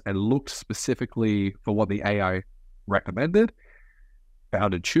analysis and looked specifically for what the AI recommended,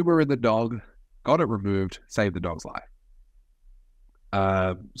 found a tumor in the dog, got it removed, saved the dog's life.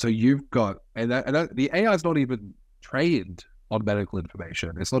 So you've got, the AI is not even trained on medical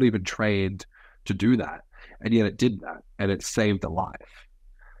information. It's not even trained to do that. And yet it did that, and it saved a life.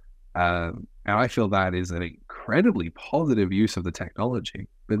 And I feel that is an incredibly positive use of the technology.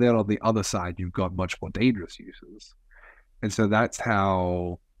 But then on the other side, you've got much more dangerous uses. And so that's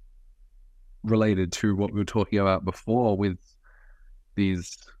how, related to what we were talking about before with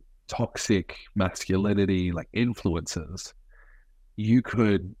these toxic masculinity like influences, you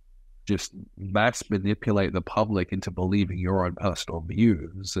could just mass manipulate the public into believing your own personal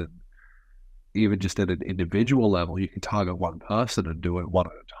views. And even just at an individual level, you can target one person and do it one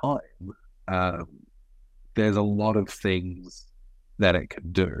at a time. There's a lot of things that it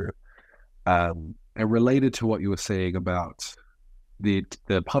can do. And related to what you were saying about the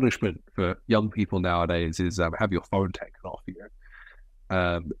punishment for young people nowadays is have your phone taken off you,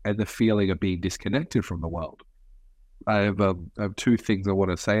 and the feeling of being disconnected from the world. I have two things I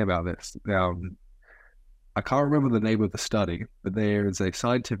want to say about this. I can't remember the name of the study, but there is a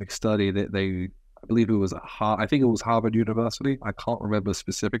scientific study that I believe it was I think it was Harvard University. I can't remember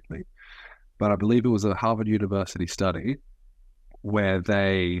specifically, but I believe it was a Harvard University study where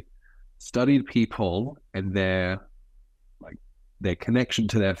they studied people and their connection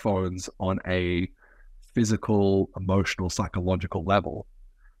to their phones on a physical, emotional, psychological level.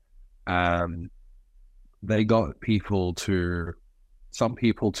 They got some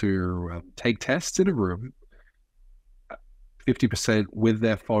people to take tests in a room, 50% with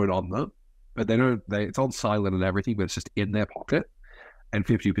their phone on them, but it's on silent and everything, but it's just in their pocket, and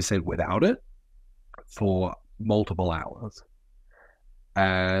 50% without it for multiple hours.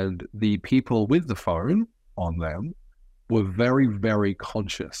 And the people with the phone on them were very, very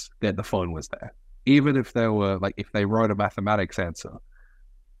conscious that the phone was there. Even if they were if they wrote a mathematics answer,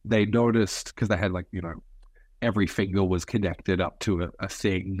 they noticed, because they had every finger was connected up to a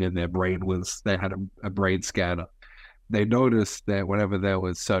thing, and they had a brain scanner. They noticed that whenever there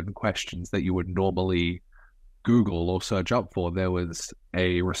was certain questions that you would normally Google or search up for, there was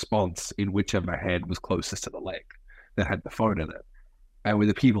a response in whichever hand was closest to the leg that had the phone in it. And with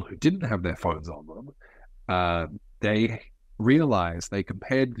the people who didn't have their phones on them, they realized, they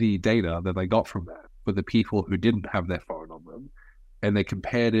compared the data that they got from that with the people who didn't have their phone on them, and they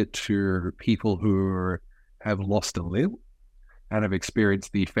compared it to people who have lost a limb and have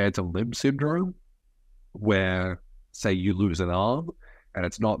experienced the phantom limb syndrome, where, say, you lose an arm and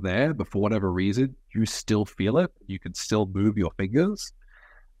it's not there, but for whatever reason, you still feel it. You can still move your fingers.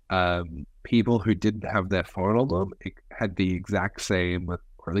 People who didn't have their phone on them, it had the exact same, or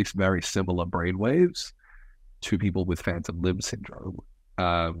at least very similar brain waves to people with phantom limb syndrome,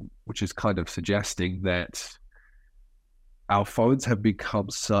 which is kind of suggesting that our phones have become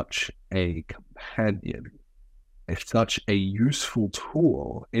such a companion. It's such a useful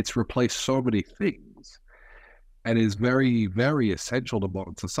tool. It's replaced so many things and is very, very essential to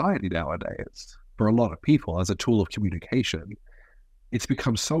modern society nowadays for a lot of people as a tool of communication. It's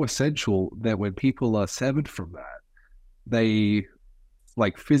become so essential that when people are severed from that, they,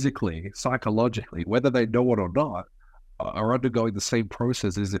 physically, psychologically, whether they know it or not, are undergoing the same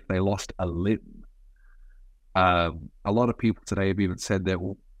process as if they lost a limb. A lot of people today have even said that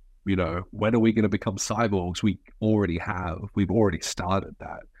when are we going to become cyborgs? We already have. We've already started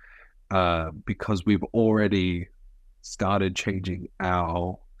that because we've already started changing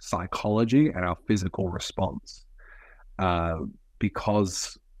our psychology and our physical response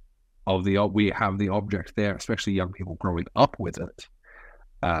because of we have the object there, especially young people growing up with it.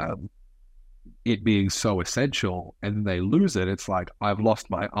 It being so essential, and then they lose it. It's like, I've lost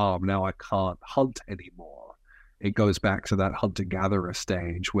my arm, now I can't hunt anymore. It goes back to that hunter-gatherer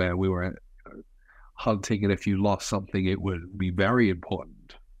stage where we were hunting, and if you lost something, it would be very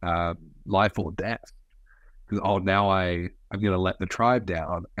important, life or death. Because now I'm going to let the tribe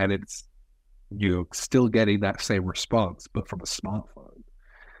down, and you're still getting that same response, but from a smartphone.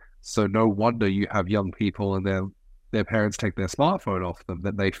 So no wonder you have young people and their parents take their smartphone off them,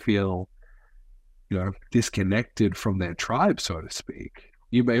 that they feel disconnected from their tribe, so to speak.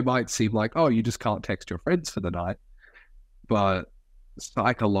 It might seem like, oh, you just can't text your friends for the night, but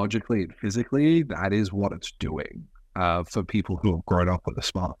psychologically and physically, that is what it's doing for people who have grown up with a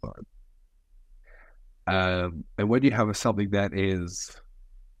smartphone. And when you have something that is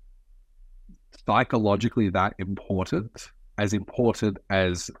psychologically that important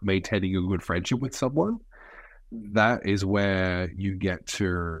as maintaining a good friendship with someone, that is where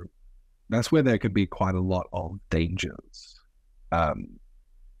that's where there could be quite a lot of dangers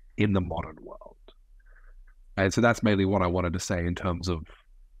in the modern world. And so that's mainly what I wanted to say in terms of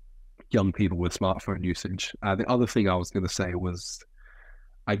young people with smartphone usage. The other thing I was going to say was,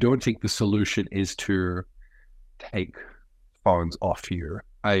 I don't think the solution is to take phones off you.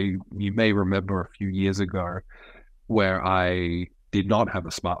 You may remember a few years ago where I did not have a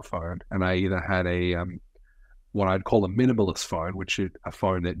smartphone, and I either had what I'd call a minimalist phone, which is a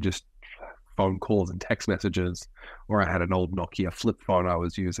phone that just phone calls and text messages, or I had an old Nokia flip phone I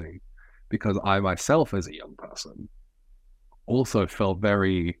was using, because I myself, as a young person, also felt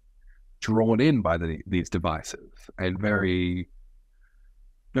very drawn in by these devices and very,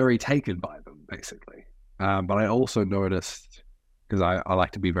 very taken by them, basically. But I also noticed, because I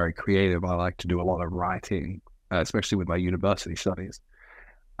like to be very creative, I like to do a lot of writing, especially with my university studies.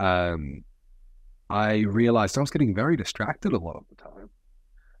 I realized I was getting very distracted a lot of the time,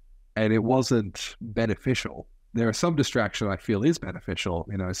 and it wasn't beneficial. There are some distraction I feel is beneficial.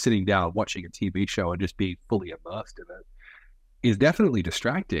 Sitting down, watching a TV show and just being fully immersed in it is definitely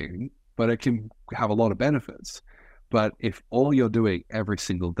distracting, but it can have a lot of benefits. But if all you're doing every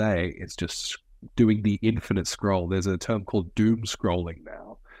single day is just doing the infinite scroll, there's a term called doom scrolling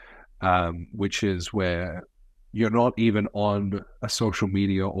now, which is where you're not even on a social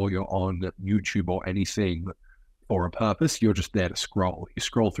media or you're on YouTube or anything for a purpose. You're just there to scroll. You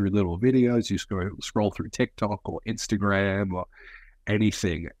scroll through little videos, you scroll through TikTok or Instagram or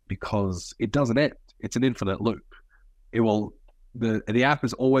anything, because it doesn't end. It's an infinite loop. The app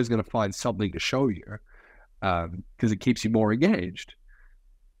is always going to find something to show you because it keeps you more engaged.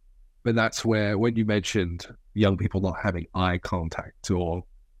 But that's where, when you mentioned young people not having eye contact or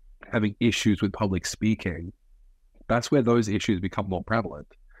having issues with public speaking, that's where those issues become more prevalent,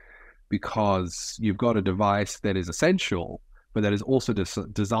 because you've got a device that is essential, but that is also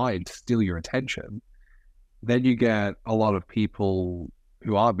designed to steal your attention. Then you get a lot of people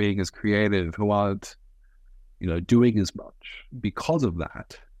who aren't being as creative, who aren't, doing as much because of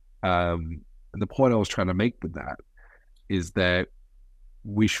that. And the point I was trying to make with that is that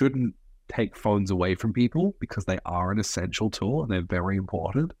we shouldn't take phones away from people, because they are an essential tool and they're very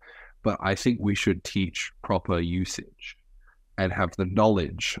important. But I think we should teach proper usage and have the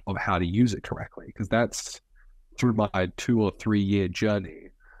knowledge of how to use it correctly, because that's through my 2 or 3 year journey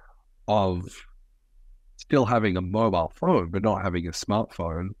of still having a mobile phone but not having a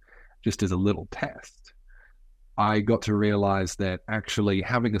smartphone, just as a little test. I got to realize that actually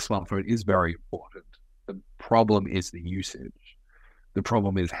having a smartphone is very important. The problem is the usage. The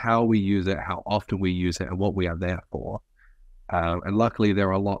problem is how we use it, how often we use it, and what we are there for. And luckily,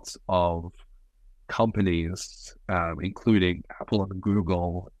 there are lots of companies, including Apple and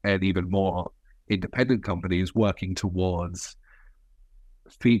Google, and even more independent companies, working towards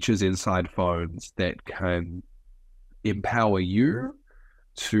features inside phones that can empower you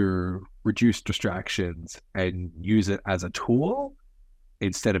to reduce distractions and use it as a tool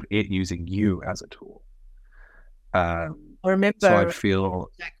instead of it using you as a tool. I remember, so I feel,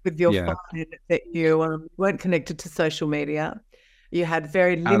 with your phone, that you weren't connected to social media. You had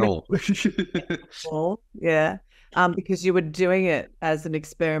very limited at all. Because you were doing it as an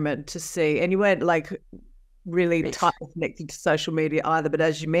experiment to see, and you weren't like really tightly connected to social media either. But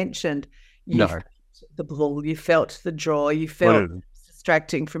as you mentioned, you felt the pull, you felt the draw, you felt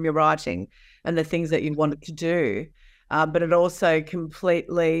distracting from your writing and the things that you wanted to do. but it also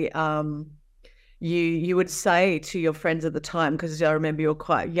completely you would say to your friends at the time, because I remember you were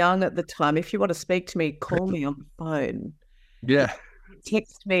quite young at the time, if you want to speak to me, call me on the phone. Yeah.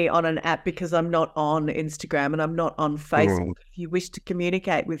 Text me on an app because I'm not on Instagram and I'm not on Facebook. If you wish to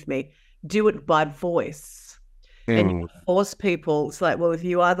communicate with me, do it by voice. And you force people, it's like, well, if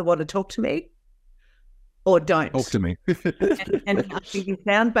you either want to talk to me or don't. Talk to me. And I think you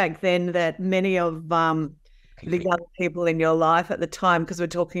found back then that many of the young people in your life at the time, because we're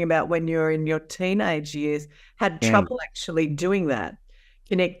talking about when you're in your teenage years, had trouble actually doing that,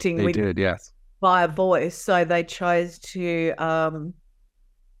 connecting They with did, yes. via voice. So they chose to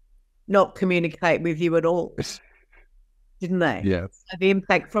not communicate with you at all, didn't they? Yes. So the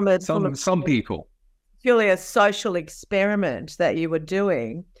impact from Some people. purely a social experiment that you were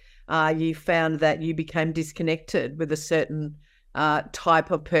doing, you found that you became disconnected with a certain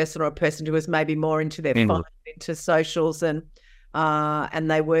type of person, or a person who was maybe more into their phone, into socials,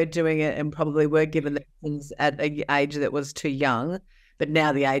 and they were doing it and probably were given things at an age that was too young. But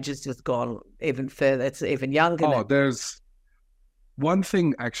now the age has just gone even further. It's even younger. Oh, there's one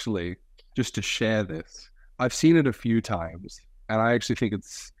thing actually, just to share this. I've seen it a few times, and I actually think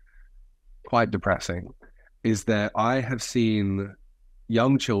it's quite depressing, is that I have seen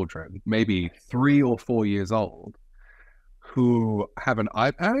young children, maybe 3 or 4 years old, who have an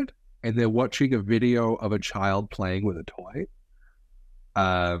iPad and they're watching a video of a child playing with a toy.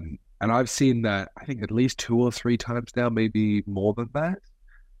 And I've seen that, I think, at least 2 or 3 times now, maybe more than that.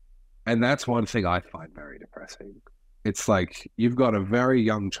 And that's one thing I find very depressing. It's like, you've got a very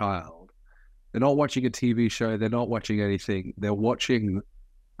young child. They're not watching a TV show. They're not watching anything. They're watching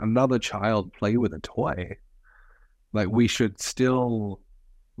another child play with a toy. Like, we should still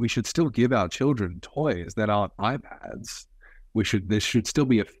give our children toys that aren't iPads. There should still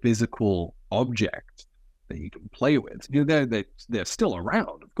be a physical object that you can play with. You know, they're still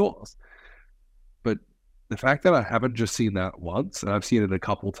around, of course. But the fact that I haven't just seen that once, and I've seen it a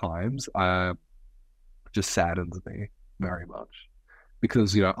couple times, just saddens me very much.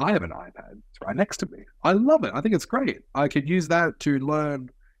 Because, you know, I have an iPad. It's right next to me. I love it. I think it's great. I could use that to learn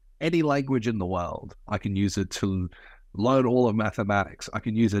any language in the world. I can use it to learn all of mathematics. I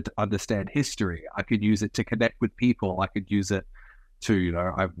can use it to understand history. I could use it to connect with people. I could use it to, you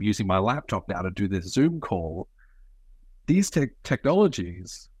know, I'm using my laptop now to do this Zoom call. These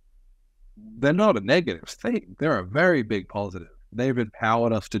technologies, they're not a negative thing. They're a very big positive. They've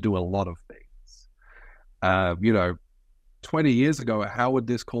empowered us to do a lot of things. You know, 20 years ago, how would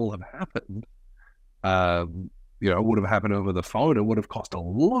this call have happened? You know, it would have happened over the phone. It would have cost a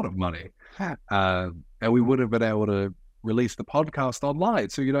lot of money. And we would have been able to release the podcast online.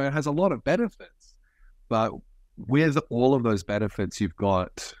 So, you know, it has a lot of benefits. But with all of those benefits, you've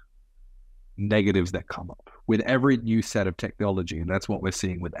got negatives that come up with every new set of technology. And that's what we're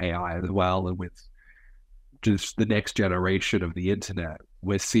seeing with AI as well. And with just the next generation of the internet,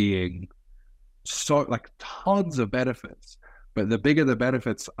 we're seeing tons of benefits. But the bigger the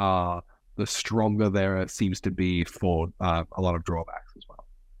benefits are, the stronger there seems to be for a lot of drawbacks as well.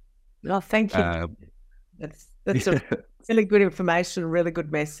 Oh, thank you. That's a really good information, really good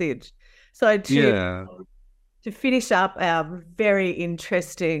message. So to finish up our very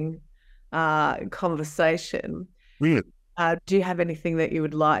interesting conversation, do you have anything that you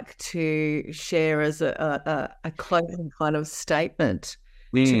would like to share as a closing kind of statement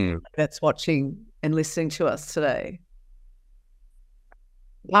to that's watching and listening to us today?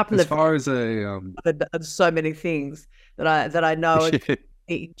 As far as so many things that I know are the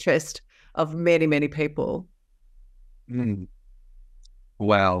interest of many people.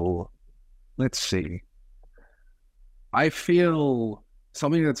 Well, let's see. I feel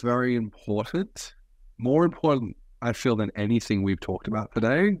something that's very important, more important, I feel, than anything we've talked about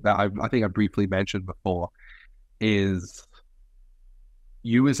today, that I think I briefly mentioned before, is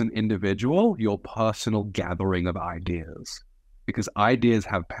you as an individual, your personal gathering of ideas. Because ideas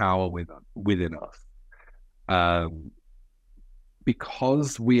have power within us.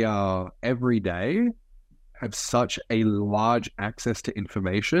 Because we are every day have such a large access to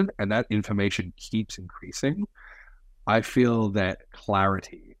information, and that information keeps increasing, I feel that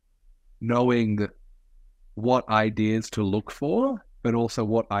clarity, knowing what ideas to look for, but also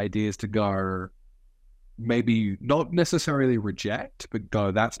what ideas to go, maybe not necessarily reject, but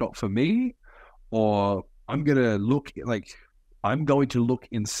go, that's not for me, or I'm going to look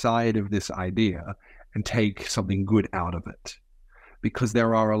inside of this idea and take something good out of it. Because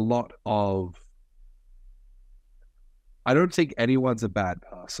there are a lot of... I don't think anyone's a bad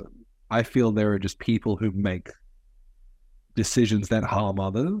person. I feel there are just people who make decisions that harm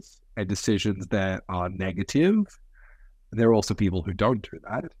others and decisions that are negative. There are also people who don't do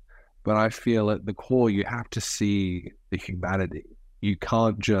that. But I feel at the core, you have to see the humanity. You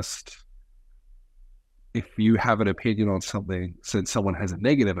can't just, if you have an opinion on something, since someone has a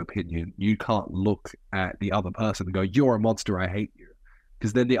negative opinion, you can't look at the other person and go, you're a monster, I hate you.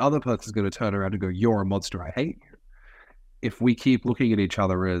 Because then the other person's going to turn around and go, you're a monster, I hate you. If we keep looking at each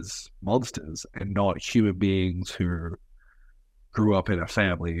other as monsters and not human beings who grew up in a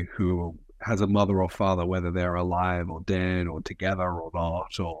family, who has a mother or father, whether they're alive or dead or together or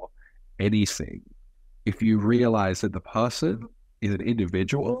not, or anything, if you realize that the person is an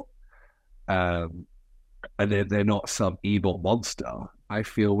individual, and they're not some evil monster, I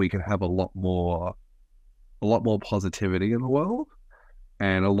feel we can have a lot more positivity in the world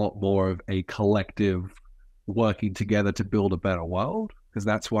and a lot more of a collective working together to build a better world. Because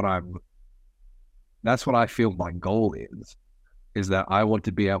that's what I feel my goal is that I want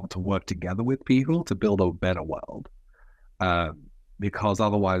to be able to work together with people to build a better world. Because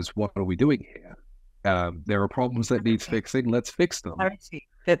otherwise, what are we doing here? There are problems that need fixing. Let's fix them. Clarity.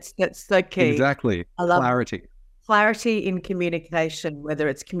 That's so key. Exactly. I love clarity. Clarity in communication, whether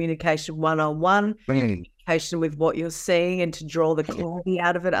it's communication one-on-one, communication with what you're seeing, and to draw the clarity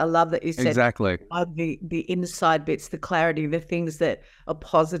out of it. I love that you said exactly the inside bits, the clarity, the things that are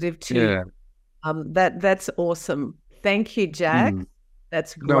positive to you. That's awesome. Thank you, Jack.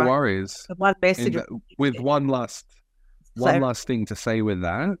 That's great. No worries. One message with one last thing to say with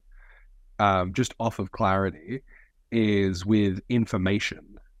that, just off of clarity, is with information.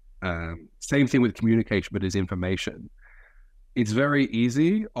 Same thing with communication, but as information. It's very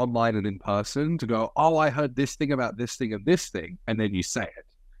easy online and in person to go, oh, I heard this thing about this thing and this thing, and then you say it.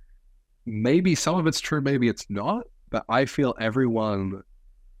 Maybe some of it's true, maybe it's not, but I feel everyone,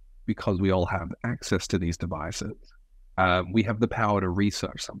 because we all have access to these devices, we have the power to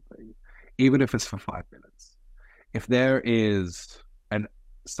research something, even if it's for 5 minutes. If there is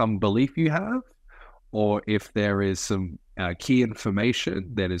some belief you have, or if there is some key information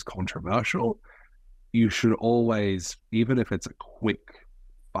that is controversial, you should always, even if it's a quick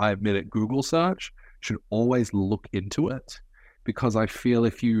 5-minute Google search, should always look into it. Because I feel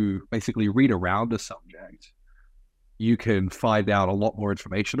if you basically read around a subject, you can find out a lot more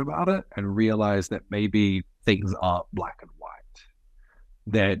information about it and realize that maybe things aren't black and white,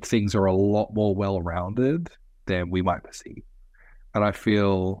 that things are a lot more well-rounded than we might perceive. And I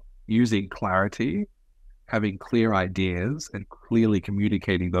feel using clarity, having clear ideas and clearly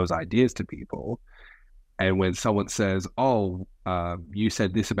communicating those ideas to people. And when someone says, oh, you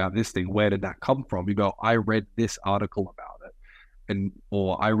said this about this thing, where did that come from? You go, I read this article about it,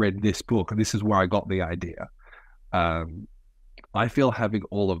 or I read this book, and this is where I got the idea. I feel having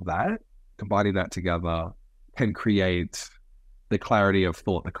all of that, combining that together, can create the clarity of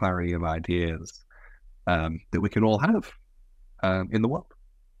thought, the clarity of ideas that we can all have in the world.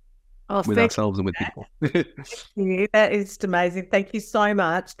 With ourselves and with people. That is amazing. Thank you so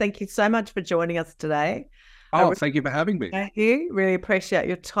much. Thank you so much for joining us today. Thank you for having me. Thank you. Really appreciate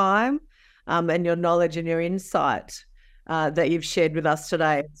your time and your knowledge and your insight that you've shared with us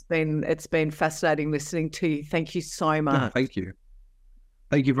today. It's been fascinating listening to you. Thank you so much. No, thank you.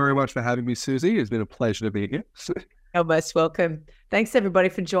 Thank you very much for having me, Susie. It's been a pleasure to be here. You're most welcome. Thanks, everybody,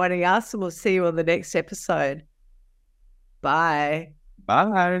 for joining us, and we'll see you on the next episode. Bye.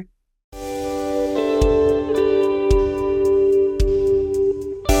 Bye.